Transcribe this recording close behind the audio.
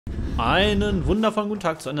Einen wundervollen guten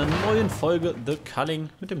Tag zu einer neuen Folge The Culling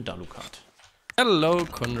mit dem Dalukat. Hallo,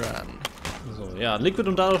 Konrad. So, ja, Liquid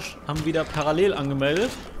und Dalusch haben wieder parallel angemeldet.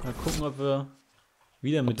 Mal gucken, ob wir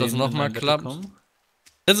wieder mit das nochmal klappt. kommen.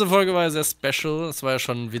 Letzte Folge war ja sehr special, das war ja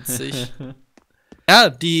schon witzig. Ja,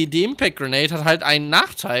 die Impact Grenade hat halt einen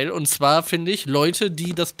Nachteil, und zwar finde ich, Leute,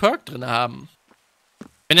 die das Perk drin haben.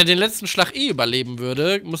 Wenn er den letzten Schlag überleben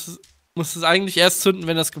würde, muss es eigentlich erst zünden,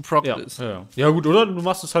 wenn das geprockt ist. Ja gut, oder? Du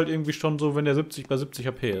machst es halt irgendwie schon so, wenn der 70 bei 70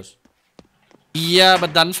 HP ist. Ja, aber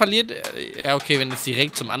dann verliert er. Ja, okay, wenn du es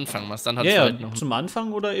direkt zum Anfang machst, dann hat es halt noch. Zum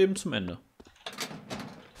Anfang oder eben zum Ende.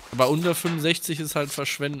 Aber unter 65 ist halt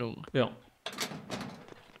Verschwendung. Ja.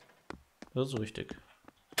 Das ist richtig.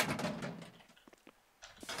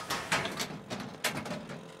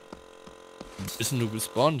 Bist denn du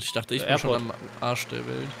gespawnt? Ich dachte, ich bin schon am Arsch der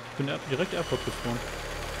Welt. Ich bin direkt Airport gespawnt.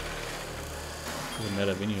 Also mehr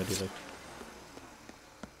oder weniger direkt.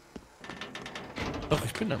 Doch,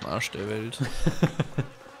 ich bin am Arsch der Welt.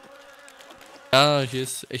 Ja, hier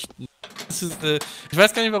ist echt. Ich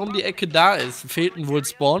weiß gar nicht, warum die Ecke da ist. Fehlten wohl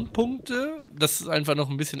Spawn-Punkte, dass es einfach noch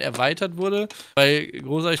ein bisschen erweitert wurde. Weil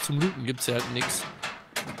großartig zum Looten gibt es ja halt nichts.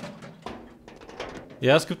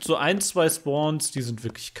 Ja, es gibt so ein, zwei Spawns, die sind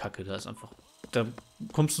wirklich kacke. Da ist einfach. Da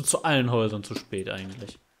kommst du zu allen Häusern zu spät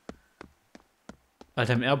eigentlich.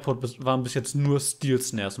 Alter, im Airport waren bis jetzt nur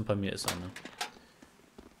Steel-Snares und bei mir ist eine.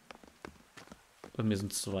 Bei mir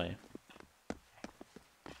sind 2.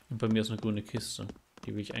 Und bei mir ist eine grüne Kiste.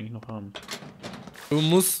 Die will ich eigentlich noch haben. Du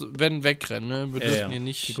musst, wenn wegrennen, ne? Wir dürfen hier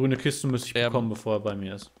nicht. Die grüne Kiste müsste ich bekommen, bevor er bei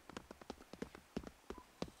mir ist.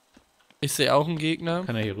 Ich sehe auch einen Gegner.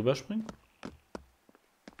 Kann er hier rüberspringen?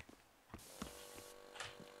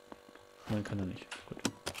 Nein, kann er nicht. Gut.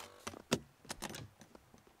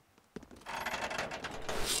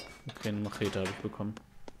 Okay, eine Machete habe ich bekommen.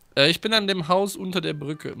 Ich bin an dem Haus unter der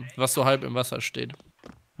Brücke, was so halb im Wasser steht.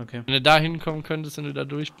 Okay. Wenn du da hinkommen könntest, wenn du da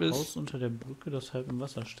durch bist. Haus unter der Brücke, das halb im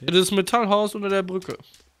Wasser steht. Das Metallhaus unter der Brücke.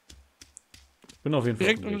 Bin auf jeden Fall.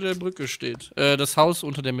 Direkt unter der Brücke steht. Das Haus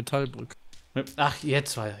unter der Metallbrücke. Ach,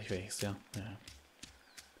 jetzt weiß ich welches, ja.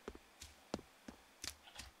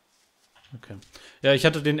 Okay. Ja, ich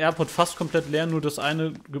hatte den Airport fast komplett leer, nur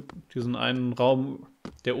diesen einen Raum,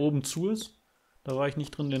 der oben zu ist. Da war ich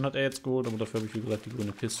nicht drin, den hat er jetzt geholt, aber dafür habe ich, wie gesagt, die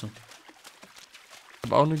grüne Kiste. Ich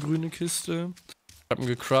habe auch eine grüne Kiste. Ich habe ein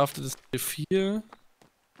gecraftetes C4.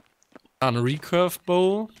 Eine Recurve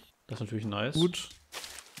Bow. Das ist natürlich nice. Gut.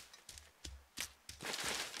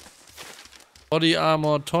 Body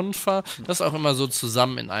Armor, Tonfa. Das ist auch immer so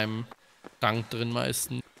zusammen in einem Tank drin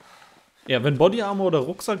meistens. Ja, wenn Body Armor oder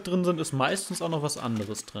Rucksack drin sind, ist meistens auch noch was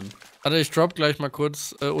anderes drin. Warte, ich drop gleich mal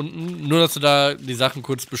kurz unten. Nur, dass du da die Sachen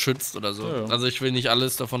kurz beschützt oder so. Ja. Also ich will nicht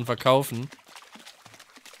alles davon verkaufen.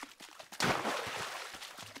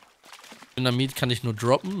 Dynamit kann ich nur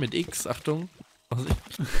droppen mit X. Achtung.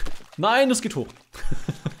 Nein, es geht hoch.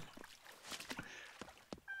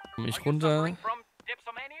 Komm ich runter.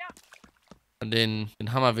 Den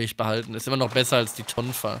Hammer will ich behalten. Ist immer noch besser als die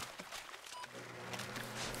Tonfa.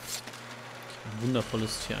 Ein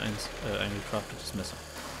wundervolles Tier 1 eingecraftetes Messer.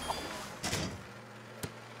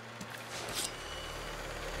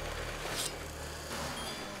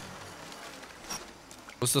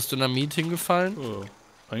 Wo ist das Dynamit hingefallen? Oh,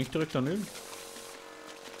 eigentlich direkt daneben.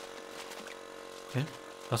 Okay.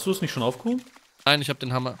 Hast du es nicht schon aufgehoben? Nein, ich habe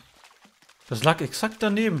den Hammer. Das lag exakt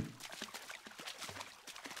daneben.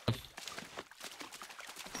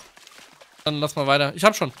 Dann lass mal weiter. Ich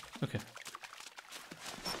hab schon. Okay.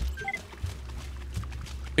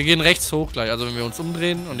 Wir gehen rechts hoch gleich, also wenn wir uns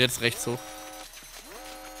umdrehen und jetzt rechts hoch.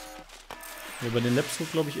 Ja, bei den Labs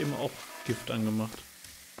wird, glaube ich, eben auch Gift angemacht.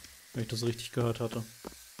 Wenn ich das richtig gehört hatte.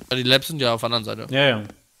 Ja, die Labs sind ja auf der anderen Seite. Ja.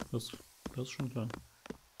 Das ist schon klar.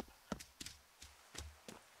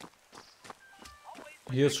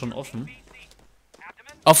 Hier ist schon offen.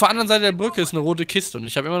 Auf der anderen Seite der Brücke ist eine rote Kiste und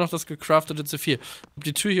ich habe immer noch das gecraftete C4. Ob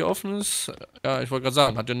die Tür hier offen ist? Ja, ich wollte gerade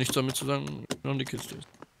sagen, hat ja nichts damit zu sagen, nur die Kiste ist.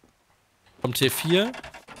 Kommt T4.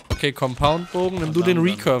 Okay, Compound-Bogen. Nimm du den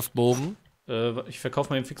Recurve-Bogen. Ich verkaufe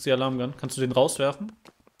mal den fix die Alarmgun. Kannst du den rauswerfen?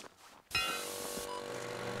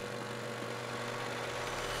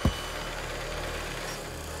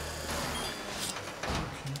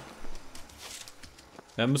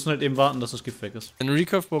 Ja, wir müssen halt eben warten, dass das Gift weg ist. Den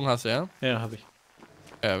Recurve-Bogen hast du, ja? Ja, habe ich.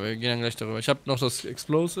 Ja, wir gehen dann gleich darüber. Ich habe noch das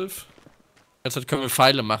Explosive. Jetzt können wir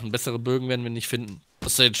Pfeile machen. Bessere Bögen werden wir nicht finden.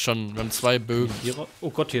 Das ist ja jetzt schon, wir haben 2 Bögen.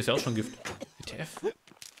 Oh Gott, hier ist ja auch schon Gift. WTF?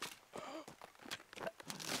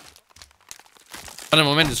 Warte,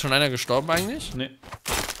 Moment, ist schon einer gestorben eigentlich? Nee.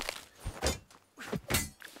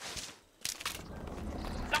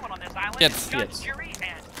 Jetzt.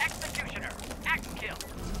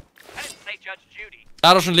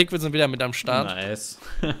 Dadurch und Liquid sind wieder mit am Start. Nice.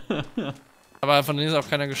 Aber von denen ist auch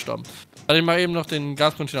keiner gestorben. Warte, ich mache eben noch den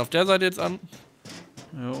Gascontainer auf der Seite jetzt an.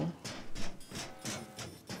 Jo.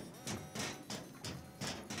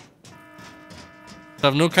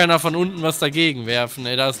 Darf nur keiner von unten was dagegen werfen,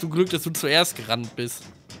 ey. Da hast du Glück, dass du zuerst gerannt bist.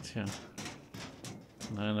 Tja.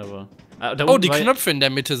 Nein, aber... Oh, die Knöpfe in der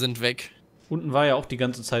Mitte sind weg. Unten war ja auch die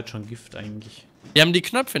ganze Zeit schon Gift eigentlich. Die haben die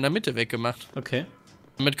Knöpfe in der Mitte weggemacht. Okay.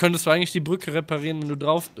 Damit könntest du eigentlich die Brücke reparieren, wenn du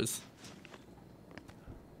drauf bist.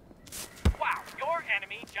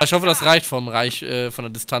 Ich hoffe, das reicht von der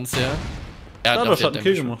Distanz her. Ja, das hat einen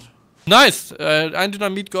Kill gemacht. Nice! Ein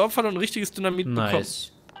Dynamit geopfert und ein richtiges Dynamit bekommen.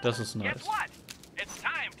 Nice. Das ist nice.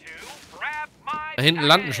 Da hinten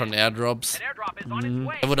landen schon Airdrops.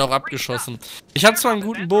 Der wurde auch abgeschossen. Ich habe zwar einen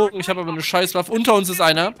guten Bogen, ich habe aber eine Scheißwaffe. Unter uns ist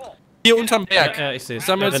einer. Hier unterm Berg. Ja, ich sehe es. Ich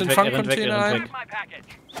sammle jetzt den Fangcontainer ein.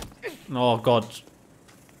 Oh Gott.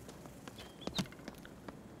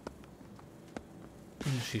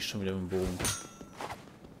 Ich schieß schon wieder mit dem Bogen.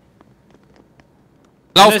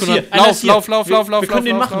 Lauf, lauf. Wir können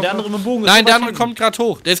den machen, der andere mit dem Bogen ist. Nein, der andere kommt gerade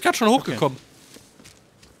hoch. Der ist gerade schon hochgekommen.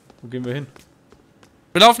 Wo gehen wir hin?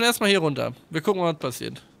 Wir laufen erstmal hier runter. Wir gucken mal, was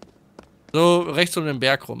passiert. So, rechts um den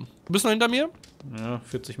Berg rum. Du bist noch hinter mir? Ja,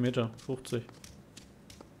 40 Meter, 50.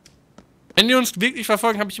 Wenn die uns wirklich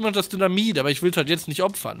verfolgen, habe ich immer noch das Dynamit, aber ich will es halt jetzt nicht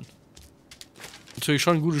opfern. Natürlich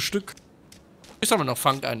schon ein gutes Stück. Ich sag mal noch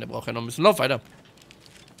Fang ein, der braucht ja noch ein bisschen. Lauf weiter.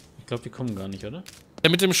 Ich glaube, die kommen gar nicht, oder? Der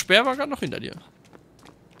mit dem Speer war gerade noch hinter dir.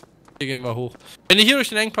 Hier gehen wir hoch. Wenn ihr hier durch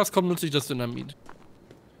den Engpass kommt, nutze ich das Dynamit.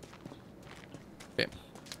 Okay.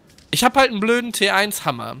 Ich habe halt einen blöden T1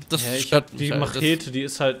 Hammer. Das ja, ich hab die Machete, die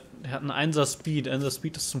ist halt, er hat einen 1er Speed. 1er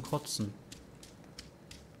Speed ist zum Kotzen.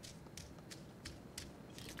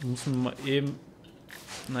 Müssen wir mal eben...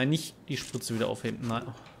 Nein, nicht die Spritze wieder aufheben. Nein.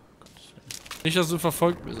 Oh, Gott. Nicht, dass du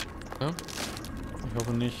verfolgt bist. Ja? Ich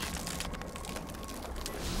hoffe nicht.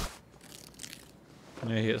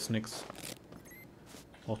 Ne, hier ist nix.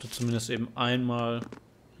 Brauchte zumindest eben einmal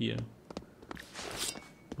hier.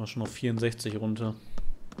 War schon auf 64 runter.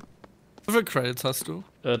 Wie viele Credits hast du?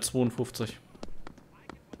 52.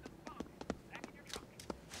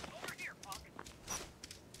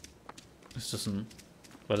 Ist das ein...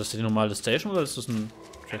 War das die normale Station oder ist das ein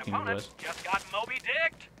Tracking-Device?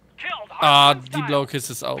 Ah, die blaue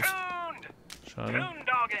Kiste ist auf. Schade.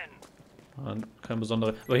 Ah, kein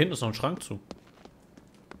besonderer... Aber hinten ist noch ein Schrank zu.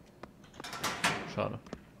 Schade.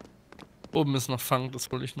 Oben ist noch Fang, das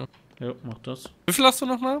hole ich noch. Ja, mach das. Wie viel hast du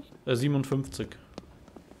nochmal? 57.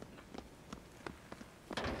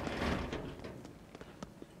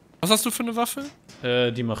 Was hast du für eine Waffe?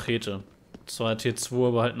 Die Machete. Zwar T2,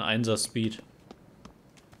 aber halt ein 1er Speed.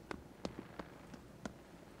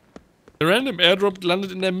 Der Random Airdrop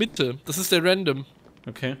landet in der Mitte. Das ist der Random.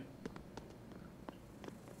 Okay.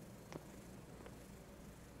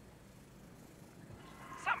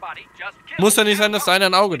 Muss ja nicht sein, dass da einer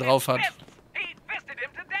ein Auge drauf hat.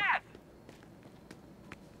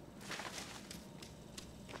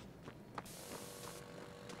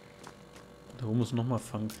 Da oben muss nochmal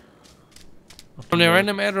Fang. Und der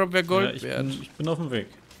Random Airdrop wäre Gold ja, wert. Ich bin auf dem Weg.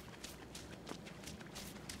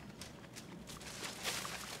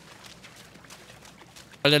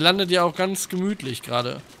 Weil der landet ja auch ganz gemütlich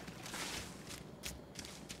gerade.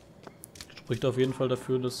 Spricht auf jeden Fall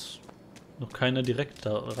dafür, dass noch keiner direkt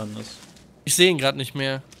daran ist. Ich sehe ihn gerade nicht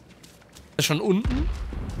mehr. Ist er schon unten?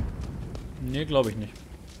 Nee, glaube ich nicht.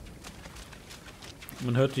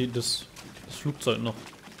 Man hört das Flugzeug noch.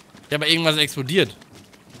 Ja, aber irgendwas explodiert.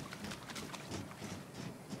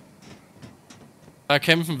 Da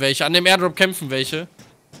kämpfen welche. An dem Airdrop kämpfen welche.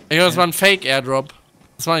 Ich glaube, das war ein Fake-Airdrop.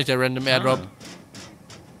 Das war nicht der Random Airdrop.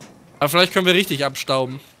 Aber vielleicht können wir richtig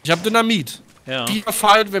abstauben. Ich habe Dynamit. Ja. Dieser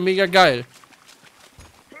Fight wäre mega geil.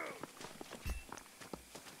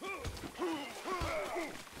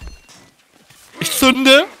 Ich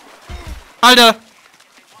zünde. Alter.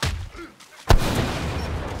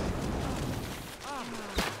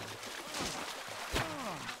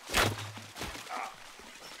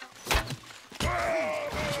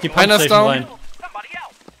 Ich geh Einer ist down. rein.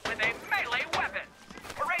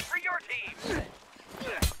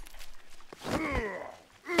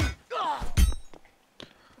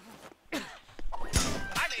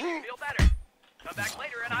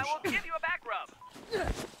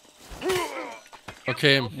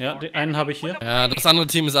 Okay. Ja, den einen habe ich hier. Ja, das andere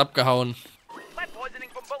Team ist abgehauen.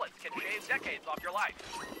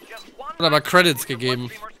 Hat aber Credits gegeben.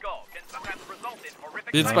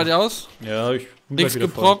 Wie sieht's bei dir aus? Ja, ich bin Nichts gleich wieder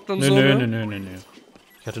geprockt voll. und so, ne? Nee.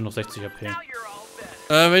 Ich hatte noch 60 AP.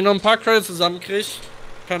 Wenn ich noch ein paar Credits zusammenkriege,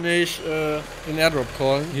 kann ich den Airdrop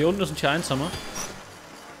callen. Hier unten ist ein Tier 1 Hammer.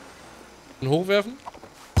 Und hochwerfen?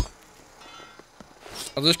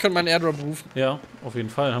 Also ich könnte meinen Airdrop rufen. Ja, auf jeden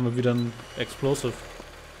Fall. Haben wir wieder ein Explosive.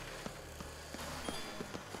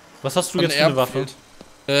 Was hast du jetzt für eine Waffe?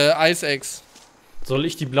 Ice Axe. Soll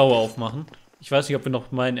ich die blaue aufmachen? Ich weiß nicht, ob wir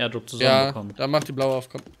noch meinen Airdrop zusammen bekommen. Ja, dann mach die blaue auf,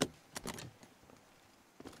 komm.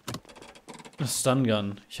 Stun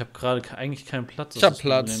Gun. Ich habe gerade eigentlich keinen Platz. Ich hab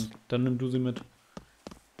Platz. Dann nimm du sie mit.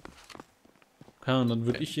 Ja, und dann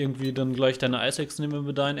würde ich irgendwie dann gleich deine Ice Axe nehmen, wenn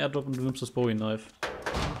wir deinen Airdrop und du nimmst das Bowie Knife.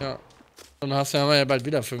 Ja. Dann haben wir ja bald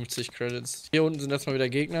wieder 50 Credits. Hier unten sind erstmal wieder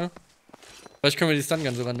Gegner. Vielleicht können wir die Stun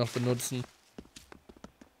Gun sogar noch benutzen.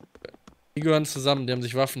 Die gehören zusammen, die haben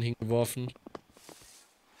sich Waffen hingeworfen.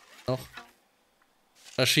 Noch.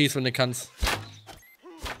 Da schieß, wenn du kannst.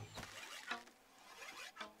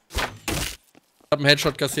 Ich hab einen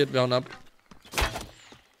Headshot kassiert, wir hauen ab.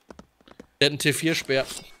 Der hat einen T4-Speer.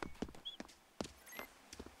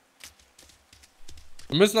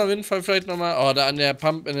 Wir müssen auf jeden Fall vielleicht nochmal. Oh, da an der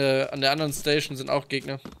Pump, an der anderen Station sind auch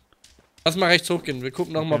Gegner. Lass mal rechts hochgehen. Wir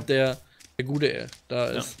gucken nochmal, ob der gute da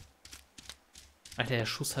ist. Alter, der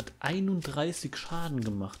Schuss hat 31 Schaden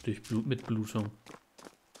gemacht durch mit Blutung.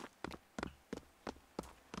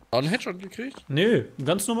 Auch einen Headshot gekriegt? Nö,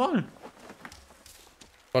 ganz normal.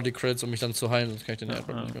 Ich brauche die Credits, um mich dann zu heilen, sonst kann ich den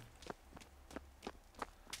Airdrop nicht mehr.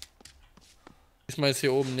 Diesmal ist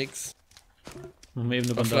hier oben nix. Machen wir eben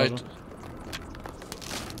eine Bandage.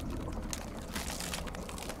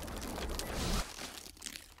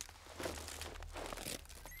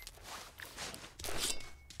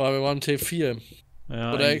 Aber wir brauchen T4.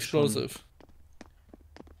 Ja, oder Explosive. Schon.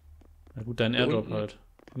 Na gut, dein Airdrop halt.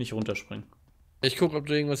 Nicht runterspringen. Ich guck, ob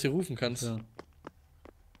du irgendwas hier rufen kannst. Ja.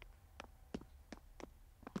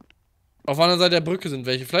 Auf der anderen Seite der Brücke sind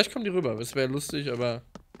welche. Vielleicht kommen die rüber. Das wäre lustig, aber...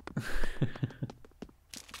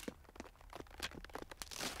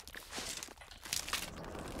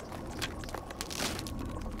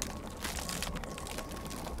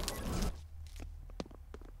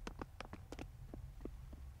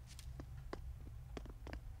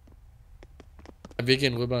 Wir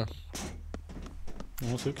gehen rüber.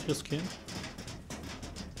 Man muss wirklich riskieren.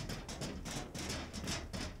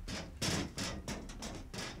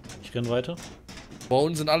 Ich renn weiter. Bei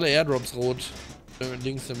uns sind alle Airdrops rot.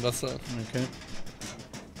 Links im Wasser. Okay.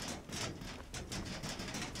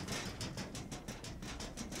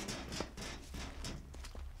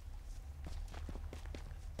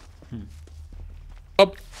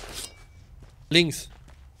 Hopp. Links.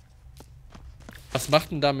 Was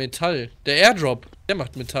macht denn da Metall? Der Airdrop, der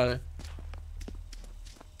macht Metall.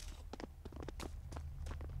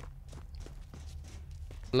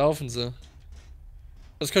 Laufen sie.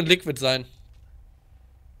 Das könnte Liquid sein.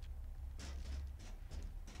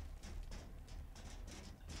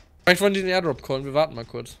 Vielleicht wollen die den Airdrop callen, wir warten mal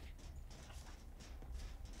kurz.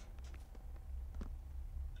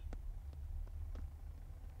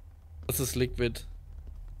 Das ist Liquid.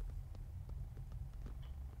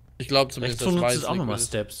 Ich glaube zumindest, das weiß auch nochmal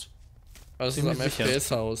Steps. Das ist am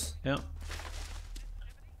FPS-Haus. Ja.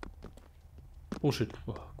 Oh shit.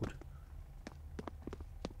 Oh, gut.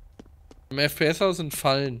 Im FPS-Haus sind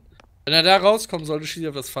Fallen. Wenn er da rauskommt, sollte schießt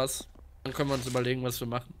auf das Fass. Dann können wir uns überlegen, was wir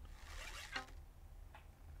machen.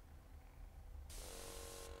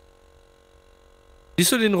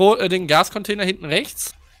 Siehst du den Gascontainer hinten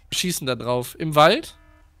rechts? Wir schießen da drauf. Im Wald?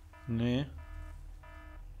 Nee.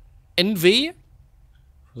 NW?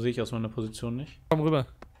 Sehe ich aus meiner Position nicht. Komm rüber.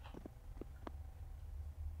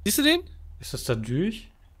 Siehst du den? Ist das da durch?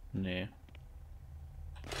 Nee.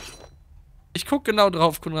 Ich guck genau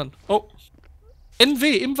drauf, Konrad. Oh.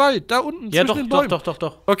 NW im Wald, da unten Ja, zwischen doch, den Bäumen.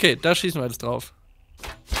 doch. Okay, da schießen wir jetzt drauf.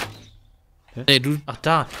 Hä? Nee, du. Ach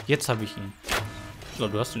da, jetzt habe ich ihn. So,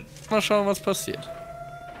 du hast ihn. Mal schauen, was passiert.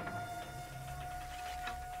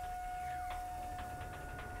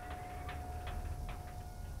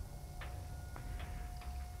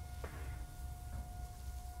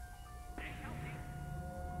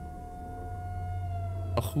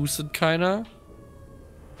 Noch hustet keiner.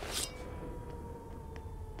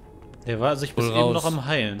 Der war sich bis Wohl eben raus. noch am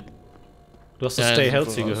Heilen. Du hast das Ja, Stay sind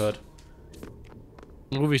Healthy wohl raus. gehört.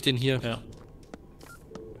 Dann rufe ich den hier. Ja.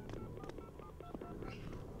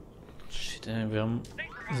 Shit, ey, wir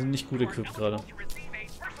sind nicht gut equipped gerade.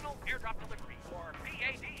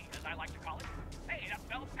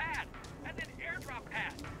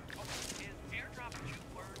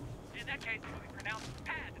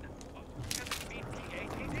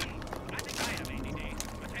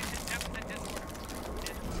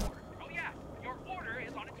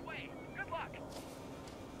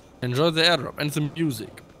 Enjoy the airdrop and the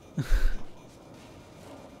music.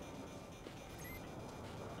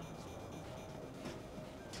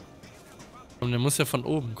 Und der muss ja von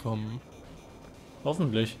oben kommen.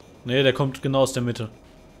 Hoffentlich. Nee, der kommt genau aus der Mitte.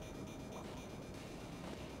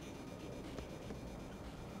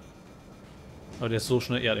 Aber der ist so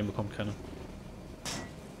schnell. Ja, den bekommt keiner.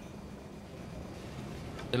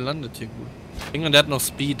 Der landet hier gut. Irgendwann, der hat noch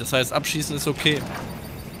Speed, das heißt, abschießen ist okay.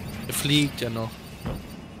 Der fliegt ja noch.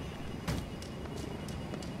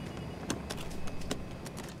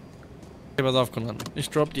 Okay, pass auf, Konrad. Ich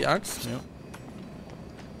drop die Axt.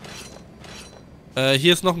 Ja.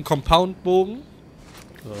 Hier ist noch ein Compound-Bogen.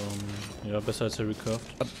 Ja, besser als der Recurved.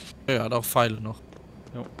 Ja, hat auch Pfeile noch.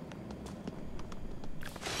 Jo.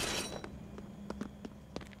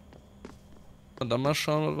 Und dann mal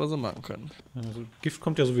schauen, was wir so machen können. Also, Gift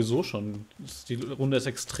kommt ja sowieso schon. Die Runde ist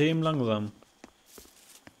extrem langsam.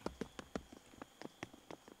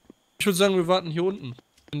 Ich würde sagen, wir warten hier unten.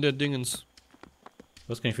 In der Dingens. Ich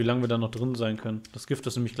weiß gar nicht, wie lange wir da noch drin sein können. Das Gift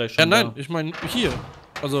ist nämlich gleich Ja, schon nein, da. ich meine hier.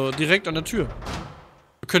 Also direkt an der Tür.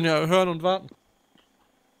 Wir können ja hören und warten.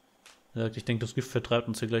 Er sagt, ich denke, das Gift vertreibt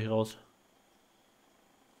uns hier gleich raus.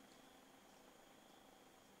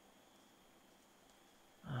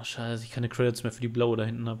 Ah, scheiße, ich keine Credits mehr für die blaue da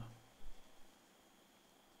hinten habe.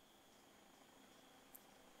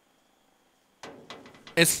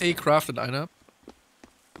 SE craftet einer.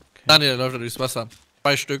 Okay. Ah ne, der läuft ja durchs Wasser.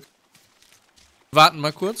 2 Stück. Warten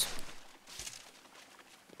mal kurz.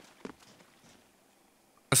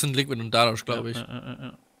 Das sind Liquid und Dadosh, glaube ich.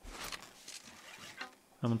 Ja.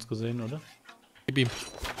 Haben uns gesehen, oder? Gib ihm.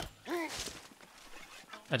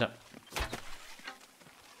 Alter.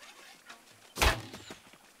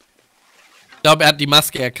 Ich glaube, er hat die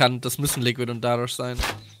Maske erkannt. Das müssen Liquid und Dadosh sein.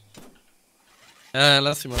 Ja,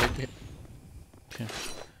 lass ihn mal weggehen. Okay.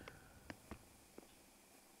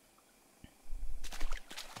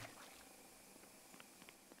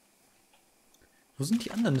 Wo sind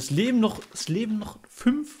die anderen? Es leben noch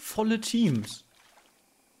 5 volle Teams.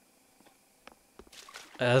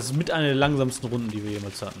 Das ist mit einer der langsamsten Runden, die wir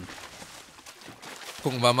jemals hatten.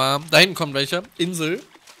 Gucken wir mal. Da hinten kommt welcher. Insel.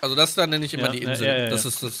 Also das da nenne ich immer Ja, die Insel. ja. Das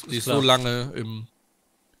ist das, die ist klar. so lange im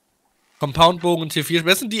Compoundbogen und T4.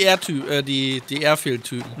 Das sind die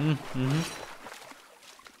Airfield-Typen.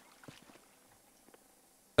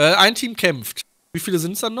 Ein Team kämpft. Wie viele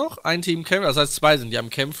sind es dann noch? Ein Team kämpft, das heißt 2 sind die am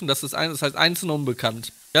Kämpfen. Das heißt einzeln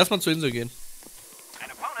unbekannt. Erstmal zur Insel gehen.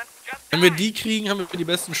 Wenn wir die kriegen, haben wir die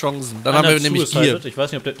besten Chancen. Dann haben wir nämlich hier. Ich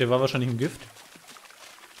weiß nicht, ob der war wahrscheinlich im Gift.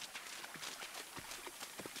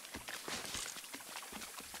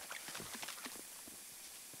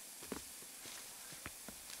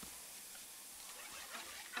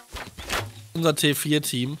 Unser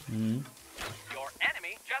T4-Team.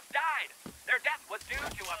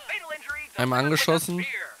 Einmal angeschossen.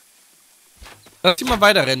 Lass die mal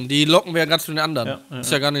weiterrennen. Die locken wir ja gerade zu den anderen. Ja.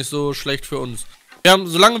 Ist ja gar nicht so schlecht für uns. Wir haben,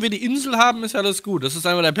 solange wir die Insel haben, ist ja alles gut. Das ist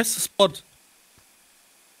einfach der beste Spot.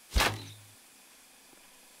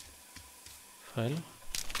 Pfeil.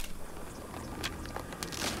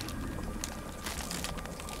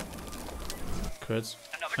 Okay, jetzt.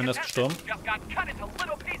 Einer ist gestorben.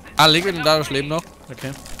 Ah, Liquid und Dadosh leben noch.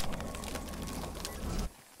 Okay.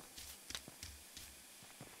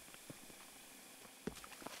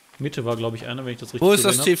 Mitte war, glaube ich, einer, wenn ich das richtig Wo ist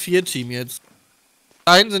das gesehen T4-Team jetzt?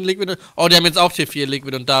 Da hinten sind Liquid. Oh, die haben jetzt auch T4,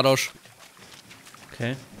 Liquid und Dadosh. hab.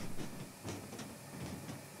 Okay.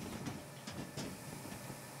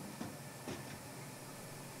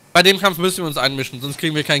 Bei dem Kampf müssen wir uns einmischen, sonst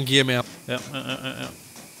kriegen wir kein Gear mehr. Ja.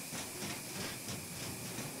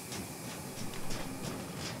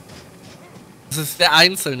 Das ist der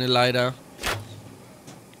Einzelne leider.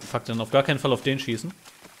 Fuck, dann auf gar keinen Fall auf den schießen.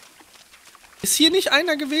 Ist hier nicht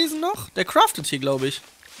einer gewesen noch? Der craftet hier, glaube ich.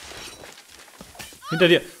 Hinter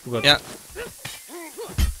dir. Oh Gott. Ja.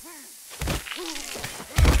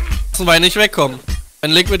 Müssen wir nicht wegkommen.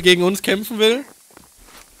 Wenn Liquid gegen uns kämpfen will.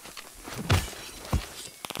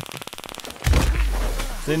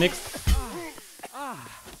 Seh nix.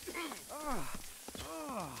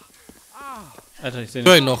 Alter, ich seh Ich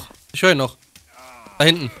höre nix. ihn noch. Ich höre ihn noch. Da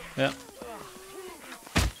hinten. Ja.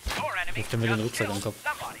 Wirft er mir den Rucksack am Kopf.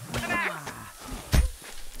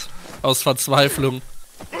 Aus Verzweiflung.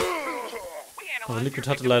 Aber Liquid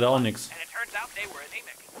hatte leider auch nichts.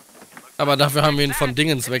 Aber dafür haben wir ihn von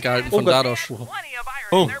Dingens weggehalten, von Dadosh.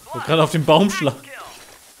 Oh, gerade auf den Baumschlag.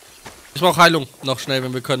 Ich brauche Heilung noch schnell,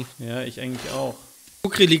 wenn wir können. Ja, ich eigentlich auch.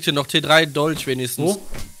 Kukri liegt hier noch, T3 Dolch wenigstens. Wo?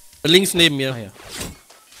 Links neben mir. Ah ja.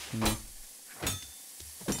 Hm.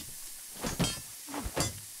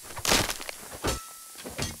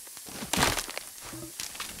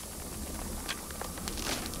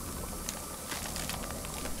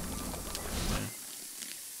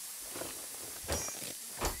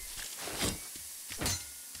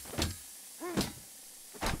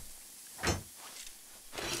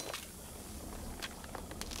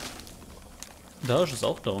 Dadurch ist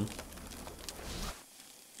auch down.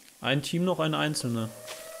 Ein Team noch, eine einzelne.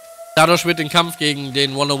 Dadurch wird den Kampf gegen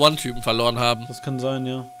den 101-Typen verloren haben. Das kann sein,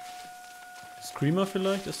 ja. Screamer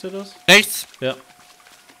vielleicht, ist der das? Rechts. Ja.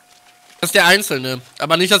 Das ist der Einzelne.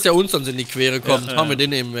 Aber nicht, dass der uns sonst in die Quere kommt. Ja, Hauen wir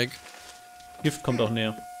den eben weg. Gift kommt auch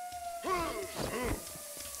näher.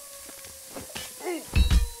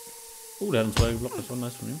 Oh, der hat uns zwei geblockt. Das war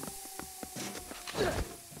nice von ihm.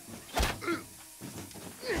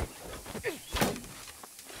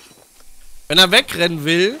 Wenn er wegrennen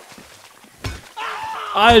will...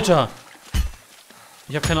 Alter!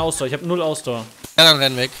 Ich habe keine Ausdauer. Ich habe 0 Ausdauer. Ja, dann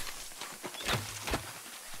renn weg.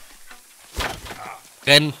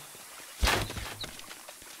 Renn.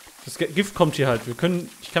 Das Gift kommt hier halt. Ich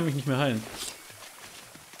kann mich nicht mehr heilen.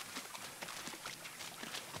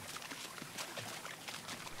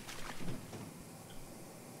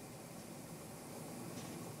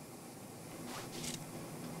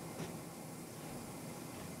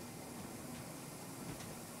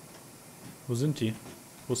 Wo sind die?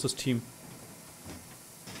 Wo ist das Team?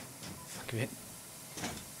 Fuck, wir hätten...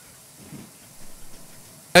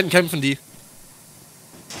 Dann kämpfen die.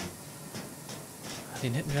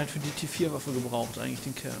 Den hätten wir halt für die T4-Waffe gebraucht, eigentlich,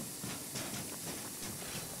 den Kerl.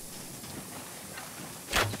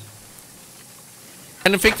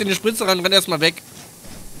 Eine fickt in die Spritze ran, renn erstmal weg.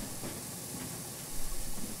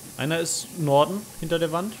 Einer ist Norden, hinter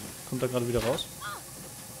der Wand. Kommt da gerade wieder raus.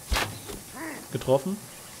 Getroffen.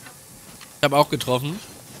 Ich habe auch getroffen.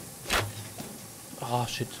 Ah,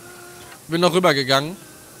 shit. Bin noch rübergegangen.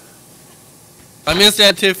 Bei mir ist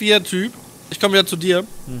der T4-Typ. Ich komme wieder zu dir.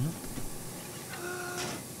 Mhm.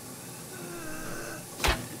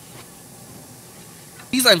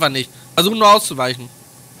 Schieß einfach nicht. Versuchen nur auszuweichen.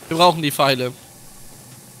 Wir brauchen die Pfeile.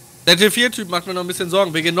 Der T4-Typ macht mir noch ein bisschen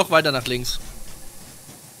Sorgen. Wir gehen noch weiter nach links.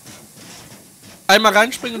 Einmal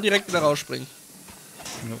reinspringen und direkt wieder rausspringen.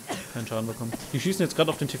 Ja, keinen Schaden bekommen. Die schießen jetzt gerade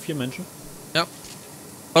auf den T4-Menschen. Ja.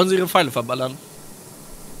 Wollen sie ihre Pfeile verballern.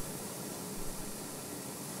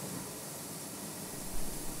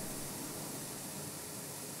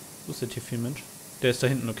 Wo ist der T4-Mensch? Der ist da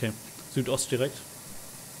hinten, okay. Südost direkt.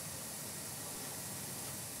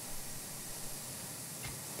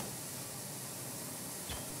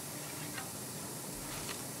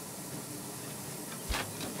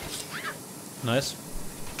 Nice.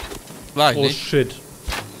 War ich Oh nicht. shit.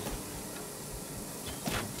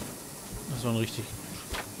 Das war ein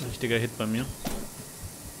richtiger Hit bei mir.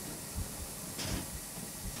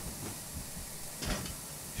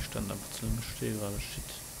 Ich stand einfach zu einem Steh gerade. Shit.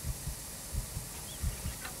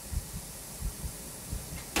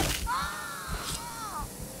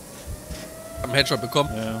 Hab einen Headshot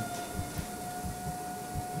bekommen. Ja.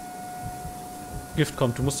 Gift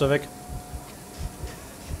kommt, du musst da weg.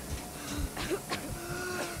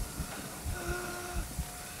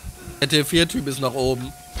 Der T4-Typ ist nach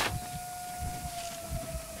oben.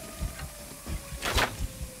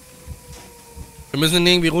 Wir müssen ihn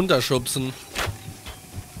irgendwie runterschubsen.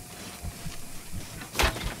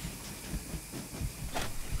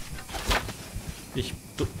 Ich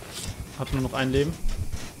hab nur noch ein Leben.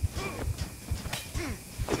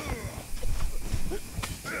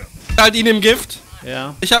 Halt ihn im Gift.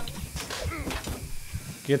 Ja. Ich hab...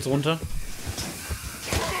 Geh jetzt runter.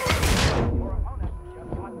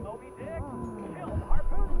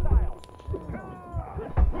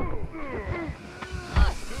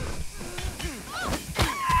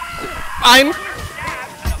 Ein!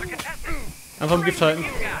 Einfach im Gift halten.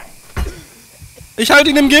 Ich halte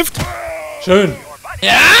ihn im Gift! Schön.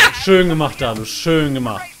 Ja! Schön gemacht, Dalu. Schön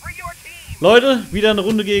gemacht. Leute, wieder eine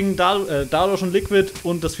Runde gegen Dalu und Liquid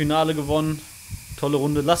und das Finale gewonnen. Tolle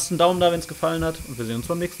Runde. Lasst einen Daumen da, wenn es gefallen hat. Und wir sehen uns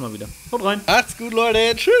beim nächsten Mal wieder. Haut rein. Macht's gut,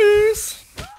 Leute. Tschüss!